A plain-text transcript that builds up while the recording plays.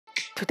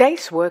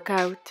Today's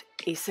workout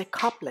is a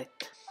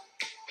couplet.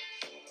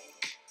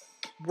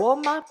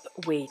 Warm up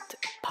with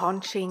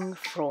punching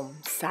from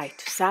side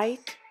to side,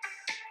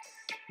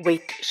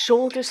 with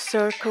shoulder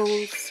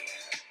circles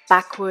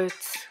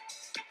backwards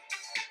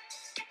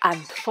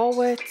and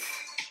forwards,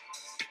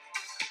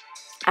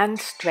 and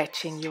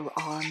stretching your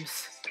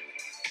arms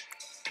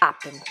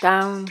up and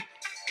down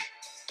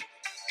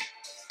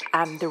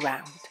and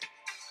around.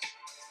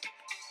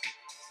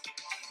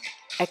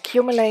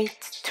 Accumulate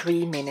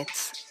 3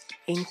 minutes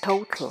in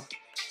total.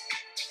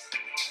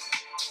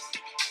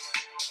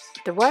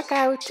 The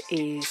workout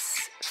is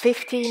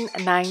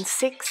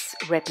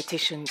 15-9-6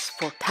 repetitions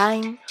for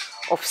time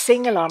of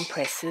single arm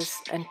presses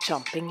and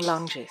jumping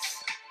lunges.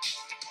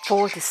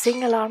 For the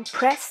single arm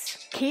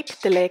press, keep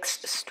the legs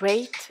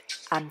straight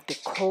and the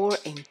core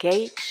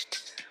engaged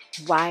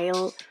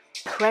while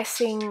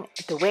pressing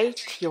the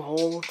weight you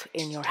hold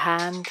in your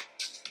hand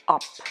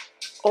up.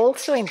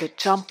 Also in the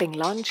jumping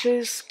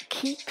lunges,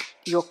 keep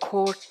your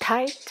core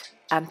tight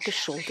and the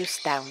shoulders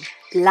down.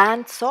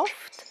 Land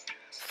soft,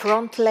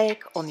 front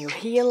leg on your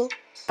heel,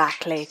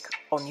 back leg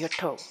on your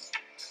toe.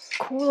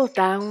 Cool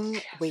down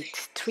with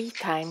 3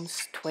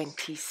 times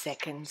 20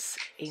 seconds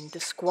in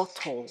the squat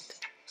hold.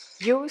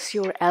 Use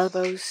your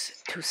elbows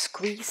to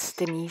squeeze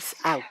the knees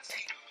out.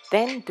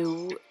 Then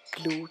do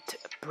glute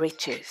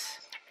bridges.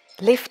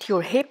 Lift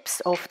your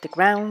hips off the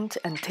ground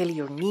until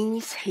your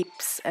knees,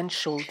 hips and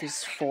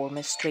shoulders form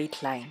a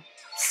straight line.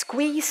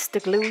 Squeeze the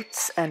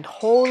glutes and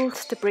hold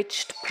the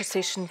bridged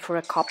position for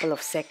a couple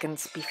of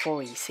seconds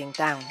before easing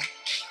down.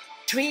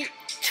 3,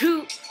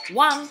 2,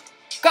 1,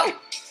 go!